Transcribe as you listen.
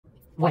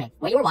Warning,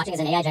 what you are watching is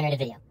an AI-generated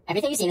video.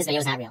 Everything you see in this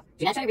video is not real.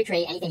 Do not try to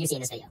recreate anything you see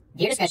in this video.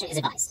 Viewer discretion is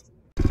advised.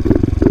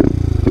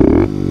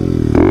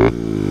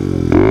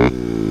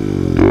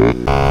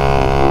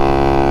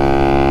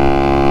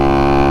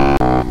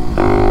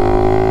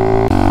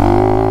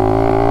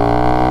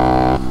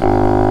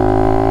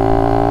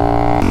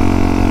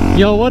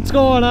 Yo, what's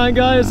going on,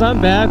 guys?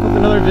 I'm back with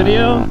another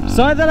video.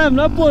 Sorry that I haven't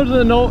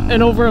uploaded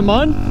in over a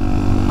month.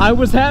 I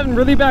was having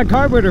really bad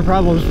carburetor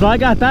problems, but I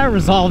got that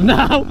resolved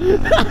now.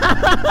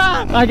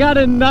 I got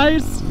a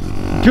nice,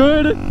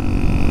 good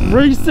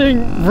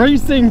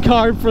racing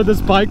carb for this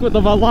bike with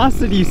a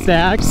velocity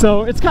stack.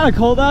 So it's kind of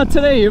cold out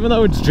today, even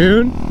though it's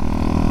June.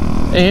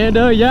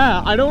 And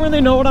yeah, I don't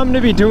really know what I'm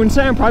going to be doing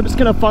today. I'm probably just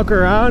going to fuck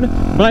around.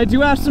 But I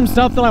do have some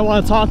stuff that I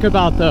want to talk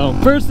about, though.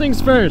 First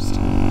things first.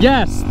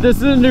 Yes, this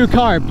is a new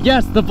carb.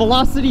 Yes, the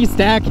velocity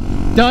stack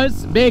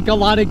does make a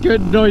lot of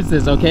good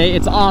noises, okay?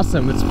 It's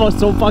awesome. It's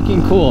so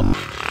fucking cool.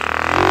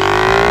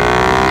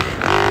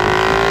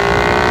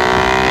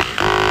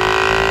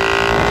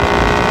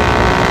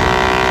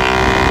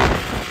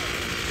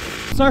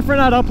 Sorry for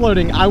not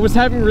uploading. I was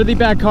having really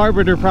bad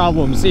carburetor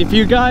problems. If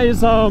you guys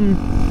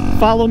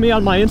follow me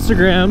on my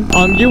Instagram,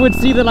 you would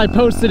see that I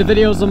posted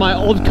videos of my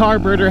old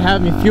carburetor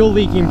having fuel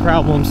leaking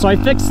problems. So I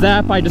fixed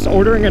that by just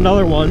ordering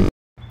another one.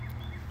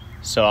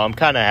 So I'm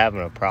kind of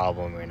having a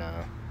problem right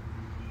now.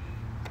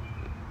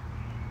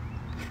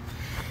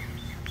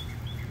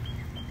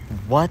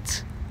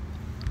 What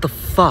the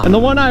fuck? And the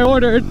one I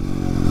ordered,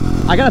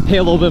 I gotta pay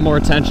a little bit more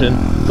attention.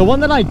 The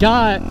one that I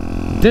got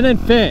didn't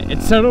fit.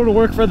 It said it would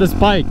work for this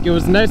bike. It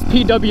was a nice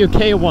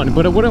PWK one,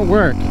 but it wouldn't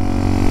work,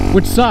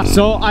 which sucks.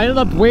 So I ended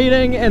up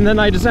waiting, and then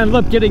I just ended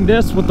up getting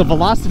this with the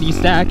velocity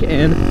stack,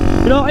 and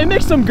you know, it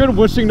makes some good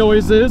whooshing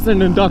noises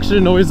and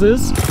induction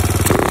noises.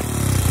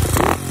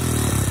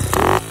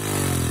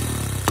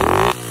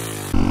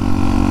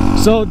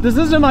 So this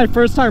isn't my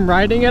first time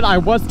riding it. I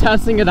was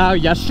testing it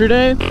out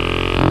yesterday.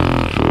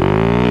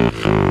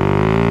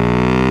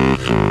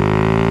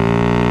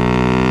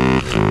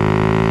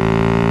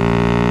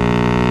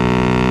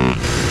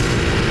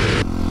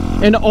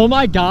 And oh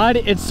my god,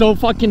 it's so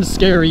fucking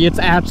scary. It's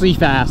actually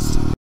fast.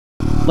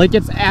 Like,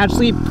 it's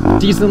actually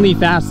decently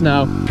fast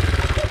now.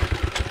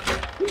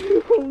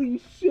 Holy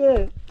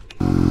shit.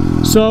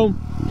 So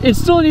it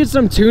still needs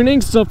some tuning,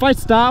 so if I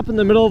stop in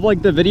the middle of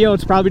like the video,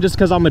 it's probably just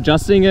because I'm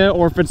adjusting it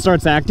or if it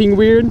starts acting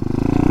weird.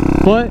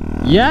 But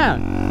yeah,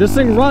 this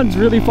thing runs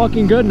really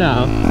fucking good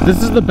now.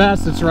 This is the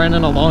best it's ran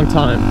in a long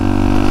time.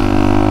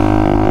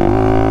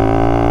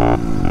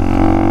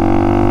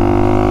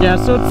 Yeah,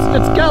 so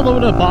it's got a little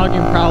bit of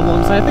bogging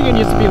problems. I think it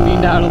needs to be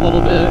leaned out a little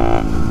bit,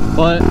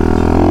 but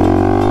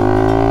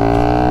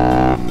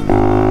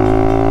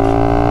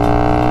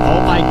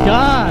oh my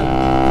god.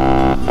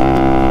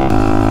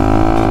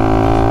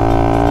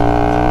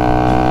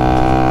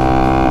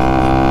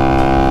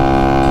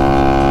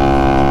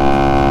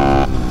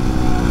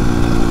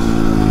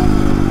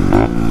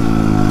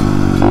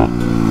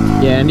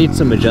 Yeah, I need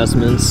some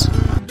adjustments.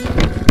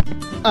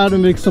 I had to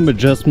make some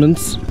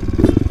adjustments.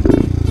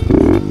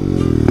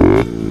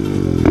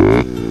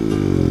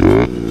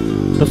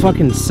 The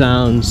fucking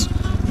sounds.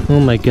 Oh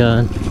my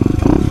god.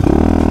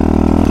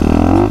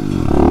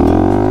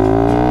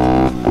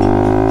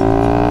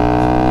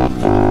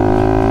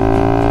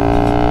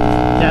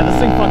 Yeah, this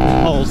thing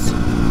fucking pulls.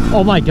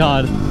 Oh my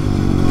god.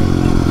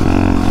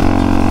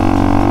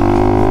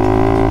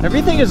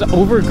 Everything is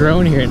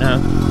overgrown here now.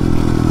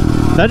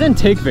 That didn't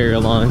take very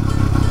long.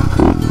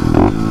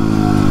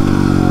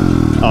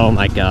 Oh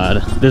my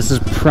god. This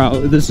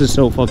is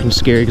so fucking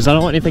scary because I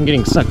don't want anything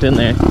getting sucked in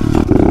there.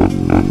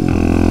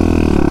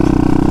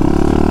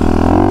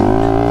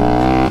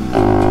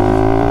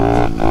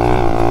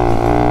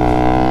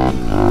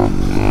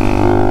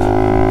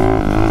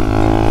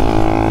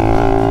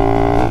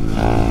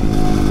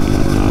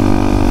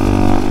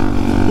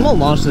 I'm gonna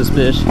launch this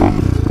bitch.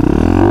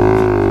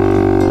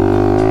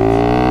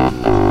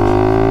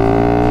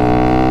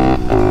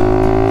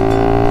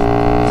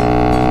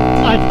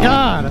 My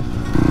god!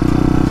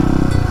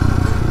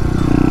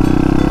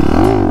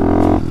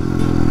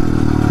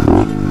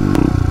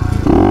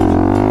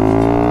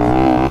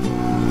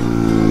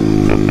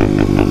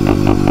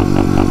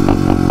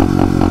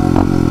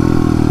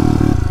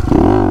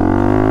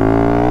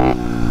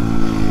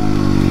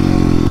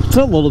 It's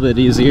a little bit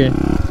easier.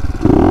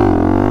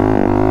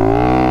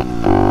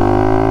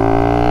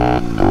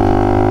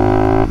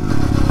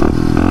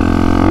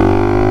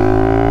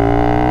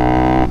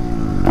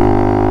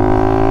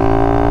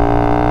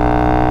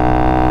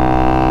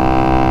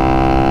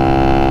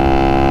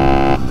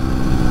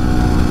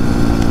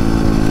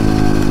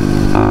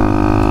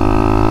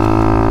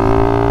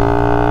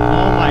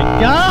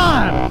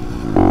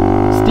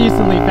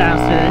 Decently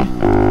faster. I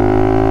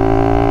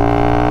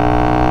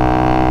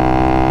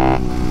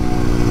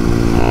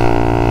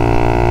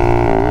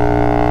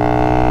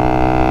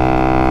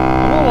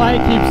don't know why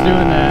it keeps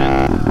doing that.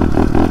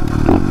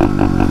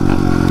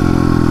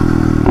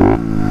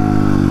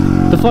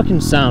 The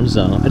fucking sounds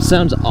though, it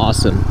sounds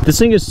awesome. This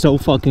thing is so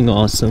fucking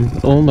awesome.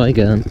 Oh my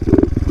god.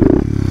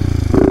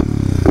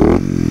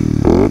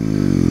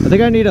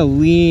 think I need to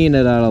lean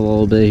it out a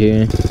little bit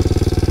here.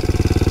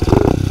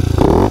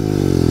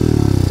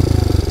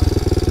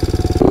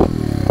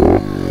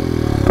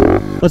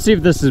 Let's see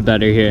if this is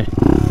better here. It's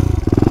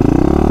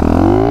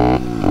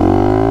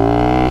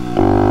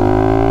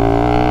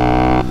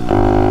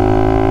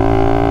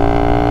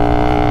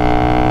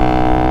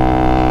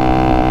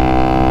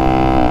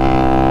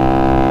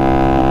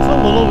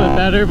a little bit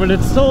better, but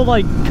it's still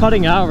like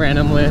cutting out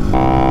randomly.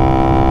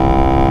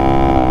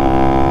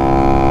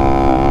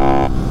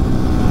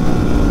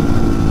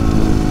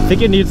 I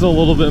think it needs a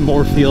little bit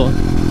more feel.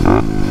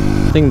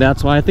 I think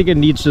that's why. I think it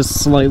needs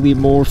just slightly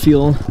more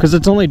fuel, because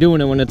it's only doing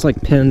it when it's like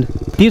pinned.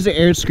 These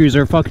air screws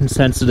are fucking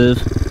sensitive.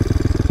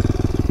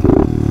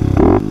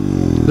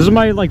 This is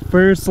my like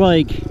first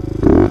like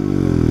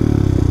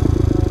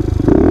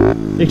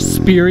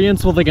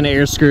experience with like an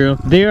air screw.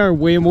 They are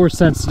way more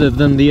sensitive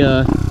than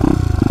the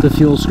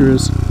fuel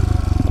screws.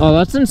 Oh,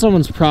 that's in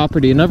someone's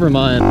property. Never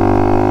mind.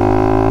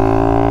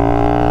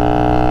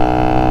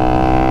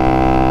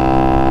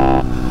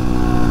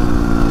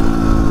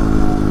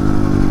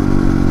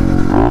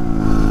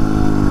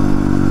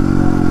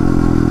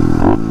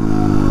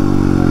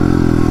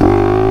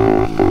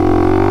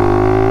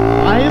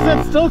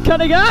 Still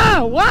cutting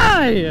out.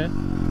 Why?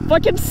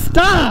 Fucking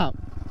stop.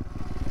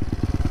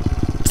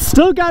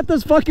 Still got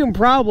this fucking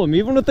problem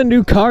even with the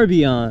new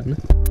carby on.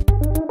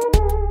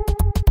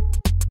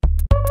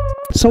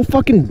 So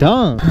fucking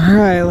dumb. All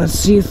right, let's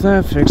see if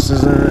that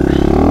fixes it.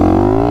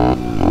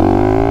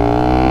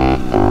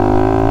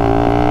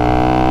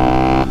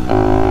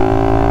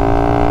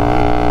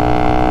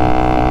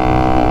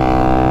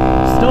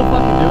 Still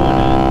fucking doing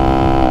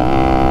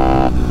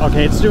it.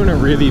 Okay, it's doing it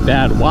really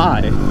bad.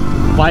 Why?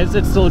 Why is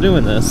it still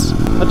doing this?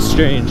 That's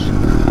strange. What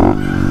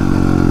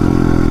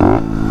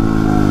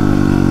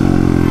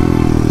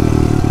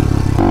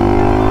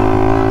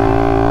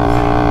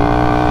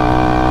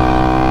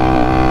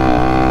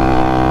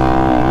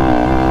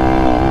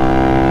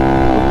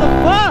the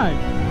fuck?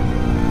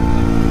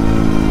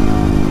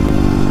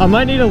 I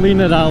might need to lean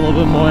it out a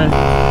little bit more.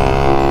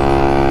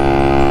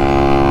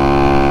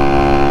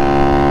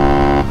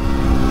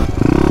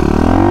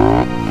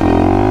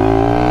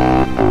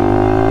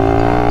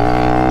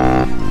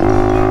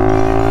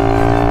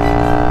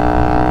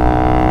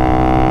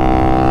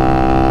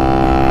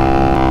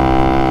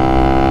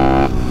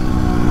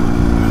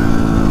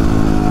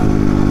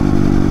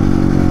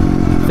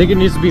 I think it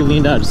needs to be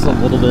leaned out just a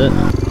little bit.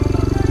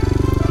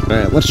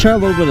 Alright, let's try a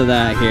little bit of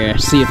that here,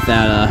 see if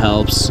that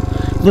helps.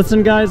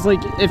 Listen guys, like,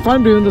 if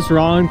I'm doing this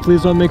wrong,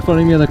 please don't make fun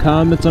of me in the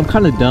comments. I'm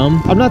kind of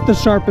dumb. I'm not the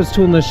sharpest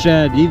tool in the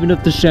shed, even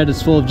if the shed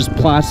is full of just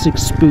plastic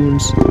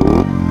spoons.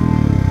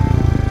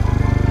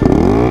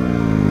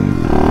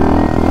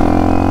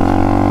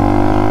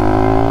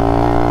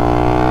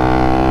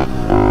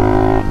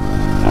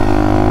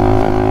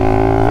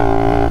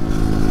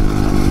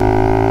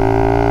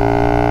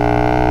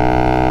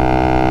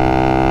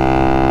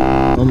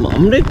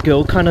 I'm gonna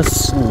go kind of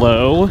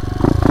slow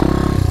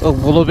a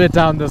little bit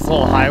down this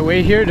little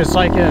highway here just so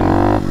I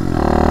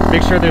can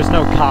make sure there's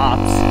no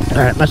cops.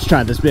 Alright, let's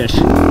try this bitch.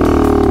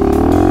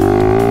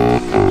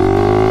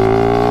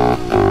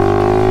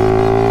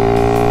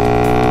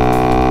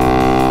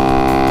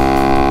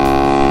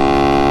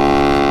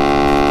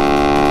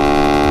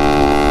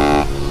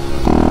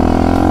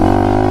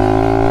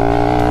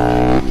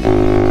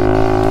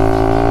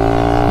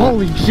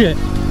 Holy shit.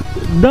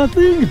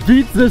 Nothing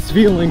beats this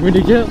feeling when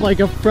you get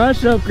like a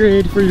fresh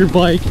upgrade for your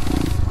bike.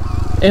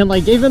 And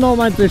like, even though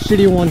mine's a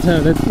shitty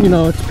 110, it's, you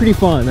know, it's pretty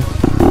fun.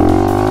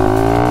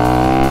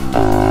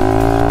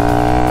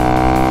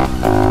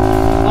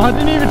 Oh, I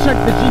didn't even check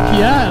the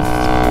GPS.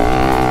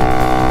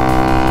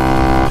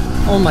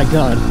 Oh my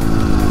god.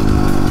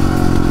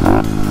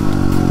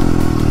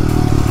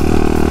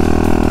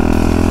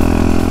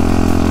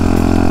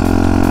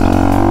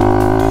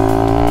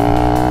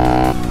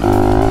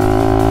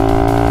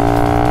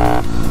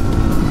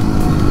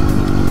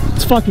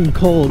 It's fucking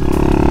cold.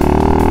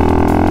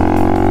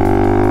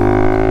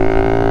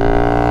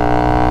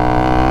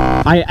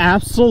 I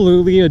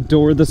absolutely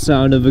adore the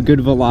sound of a good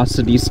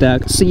velocity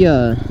stack. See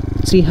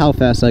how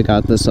fast I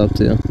got this up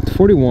to.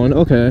 41,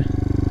 okay.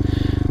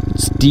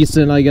 It's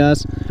decent, I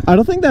guess. I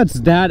don't think that's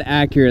that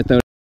accurate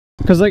though,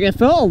 because like it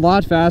felt a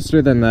lot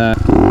faster than that.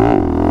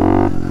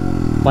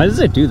 Why does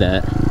it do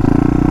that?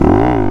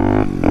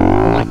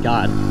 Oh my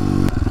god.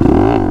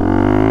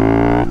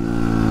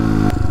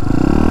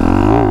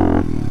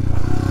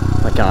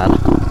 Oh my god.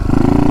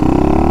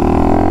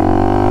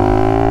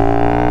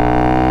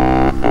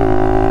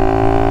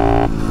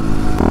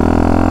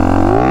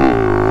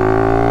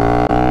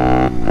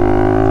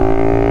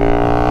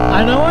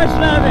 I know I should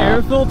have an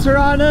air filter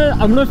on it.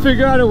 I'm gonna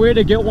figure out a way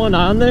to get one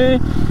on there,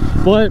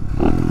 but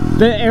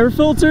the air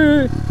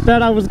filter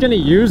that I was gonna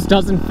use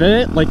doesn't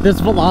fit. Like, this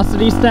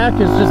velocity stack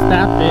is just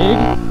that big.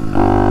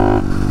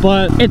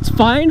 But it's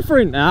fine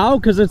for now,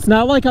 because it's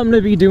not like I'm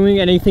gonna be doing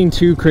anything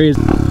too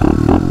crazy.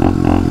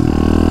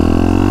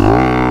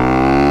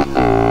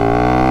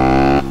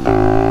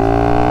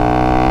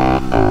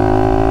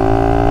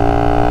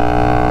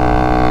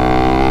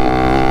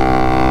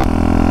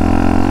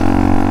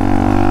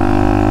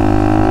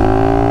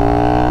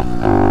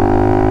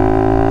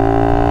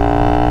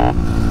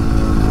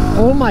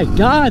 my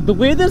god, the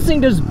way this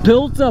thing just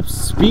built up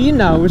speed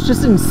now is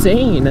just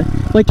insane.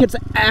 Like, it's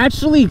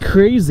actually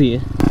crazy.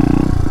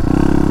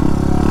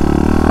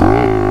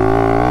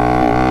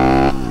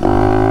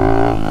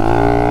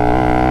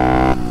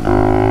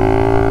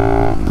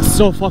 It's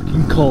so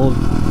fucking cold.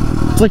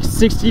 It's like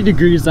 60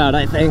 degrees out,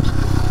 I think.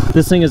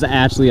 This thing is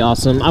actually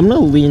awesome. I'm gonna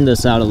lean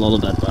this out a little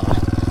bit though.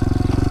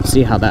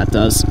 See how that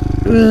does.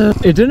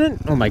 It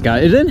didn't, oh my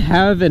god, it didn't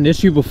have an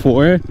issue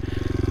before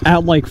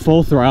at like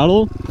full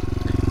throttle.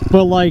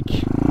 But like,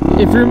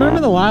 if you remember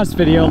the last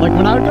video, like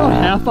when I would go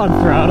half on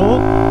throttle,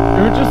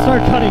 it would just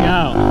start cutting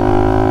out.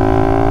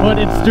 But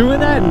it's doing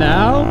that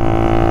now.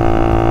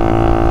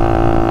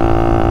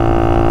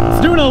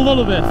 It's doing it a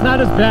little bit, it's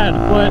not as bad,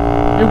 but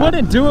it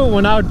wouldn't do it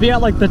when I would be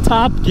at like the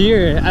top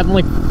gear at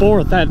like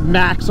 4th at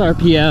max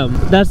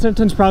RPM. That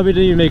sentence probably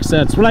didn't even make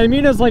sense. What I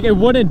mean is like it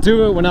wouldn't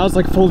do it when I was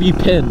like fully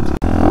pinned.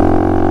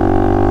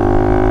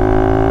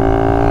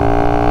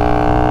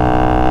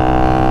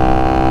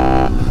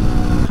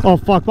 Oh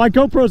fuck, my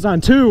GoPro's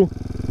on 2.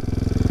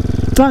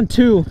 It's on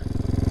 2.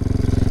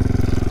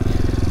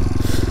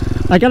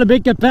 I gotta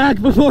make it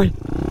back before...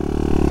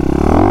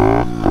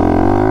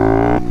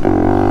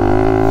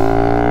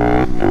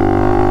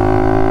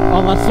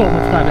 Oh, that's so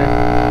much better.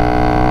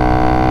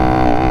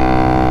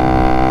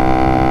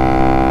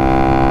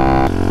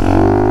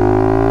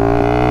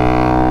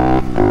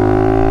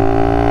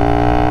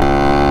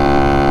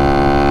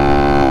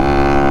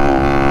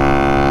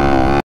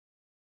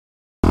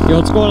 Yo,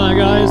 what's going on,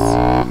 guys?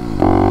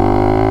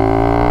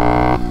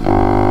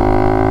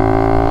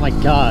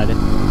 God,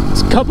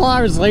 it's a couple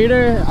hours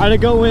later. I had to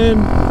go in,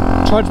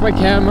 charge my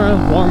camera,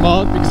 warm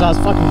up because I was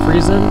fucking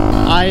freezing.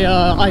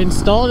 I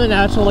installed an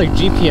actual like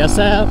GPS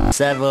app.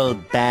 Several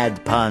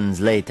bad puns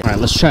later. All right,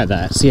 let's try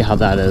that. See how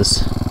that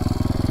is.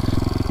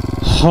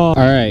 All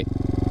right,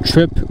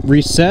 trip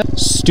reset.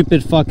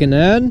 Stupid fucking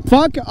ad.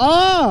 Fuck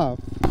off.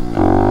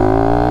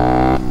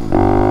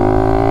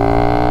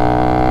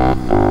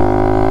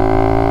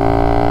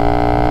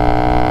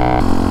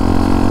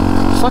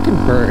 Fucking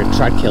bird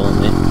tried killing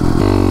me.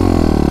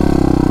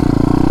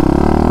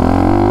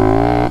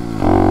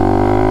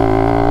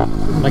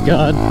 Oh my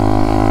god.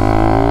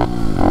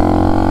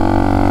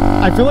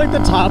 I feel like the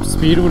top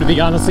speed would be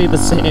honestly the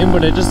same,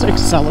 but it just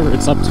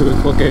accelerates up to it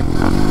quicker.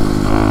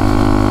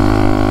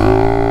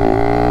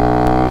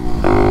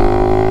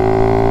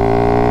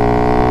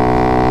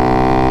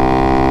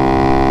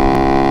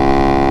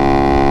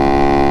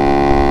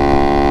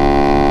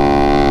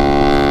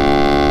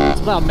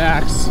 It's about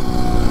max.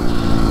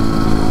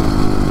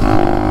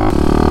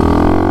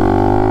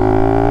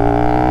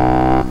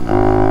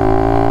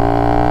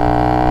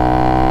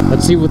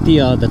 Let's see what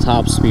the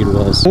top speed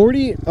was.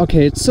 40?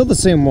 Okay, it's still the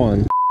same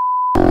one.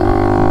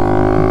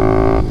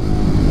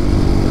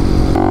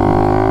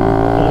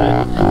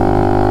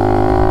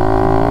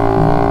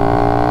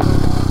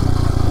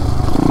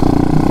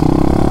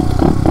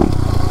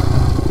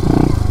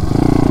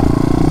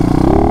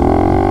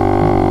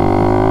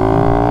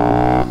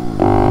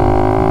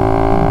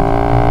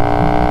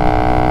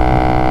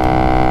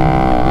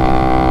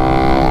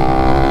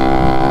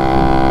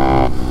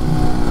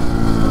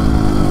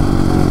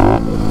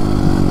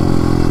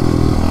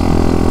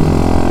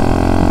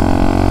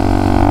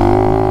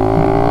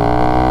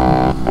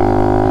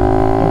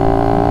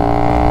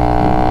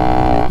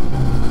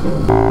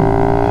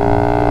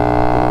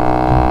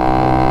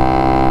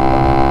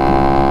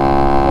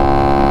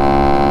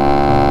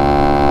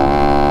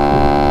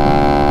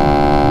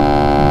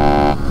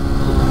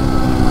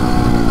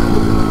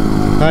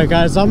 Alright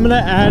guys, I'm gonna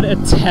add a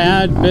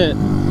tad bit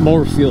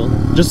more fuel.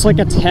 Just like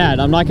a tad.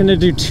 I'm not gonna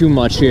do too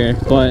much here,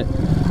 but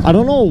I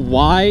don't know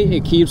why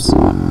it keeps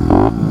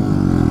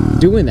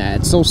doing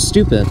that. It's so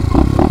stupid.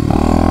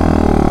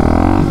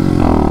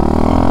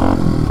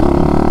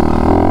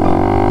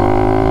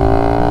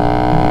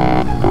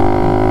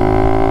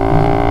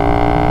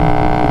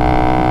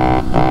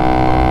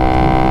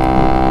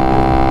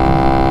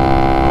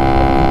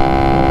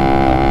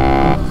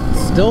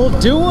 Still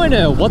doing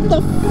it. What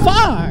the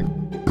fuck?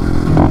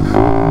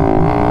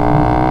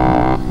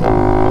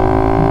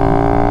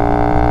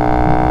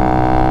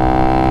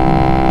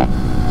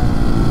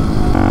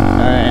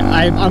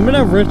 I'm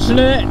gonna richen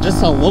it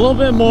just a little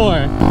bit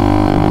more.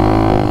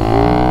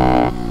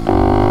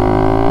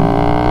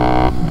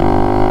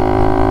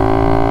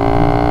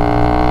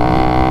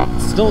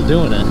 Still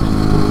doing it.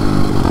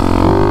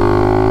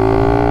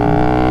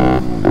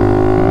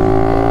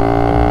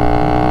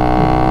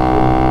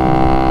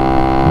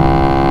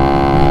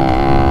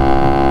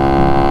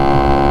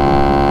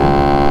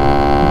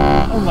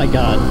 Oh my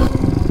god.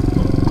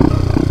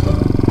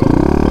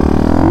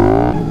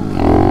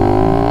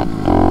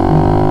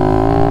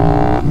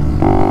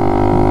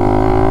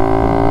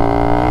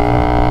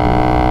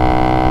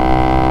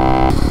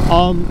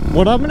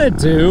 What I'm gonna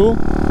do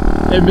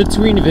in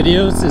between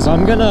videos is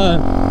I'm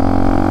gonna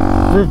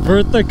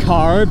revert the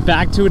car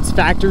back to its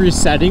factory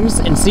settings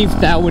and see if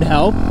that would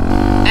help.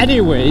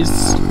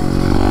 Anyways,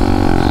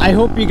 I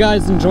hope you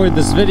guys enjoyed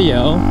this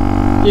video.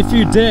 If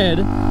you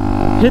did,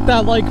 hit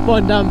that like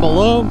button down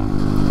below,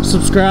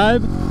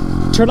 subscribe,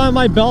 turn on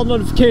my bell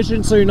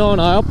notification so you know when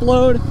I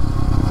upload,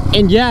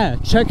 and yeah,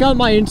 check out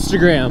my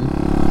Instagram.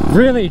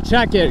 Really,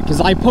 check it,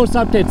 because I post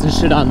updates and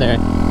shit on there.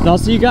 And I'll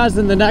see you guys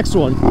in the next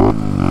one.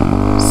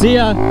 See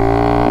ya!